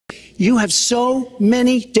You have so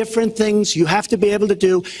many different things you have to be able to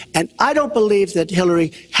do, and I don't believe that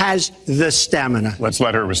Hillary has the stamina. Let's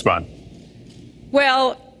let her respond.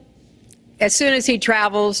 Well, as soon as he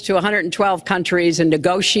travels to 112 countries and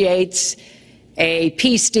negotiates a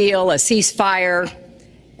peace deal, a ceasefire,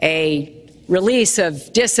 a release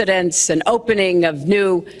of dissidents, an opening of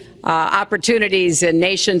new opportunities in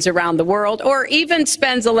nations around the world, or even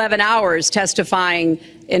spends 11 hours testifying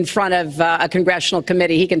in front of a congressional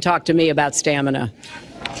committee, he can talk to me about stamina.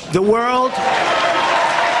 The world,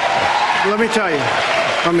 let me tell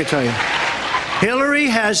you, Hillary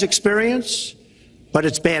has experience, but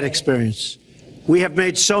it's bad experience. We have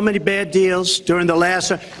made so many bad deals during the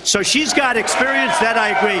last, so she's got experience, that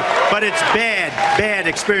I agree, but it's bad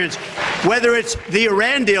experience. Whether it's the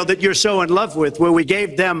Iran deal that you're so in love with, where we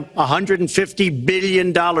gave them $150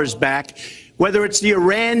 billion back, whether it's the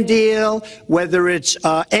Iran deal, whether it's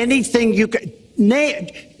anything you can name,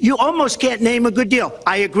 you almost can't name a good deal.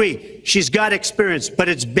 I agree. She's got experience, but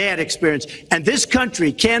it's bad experience. And this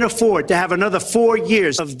country can't afford to have another 4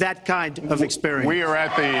 years of that kind of experience. We are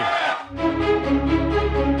at the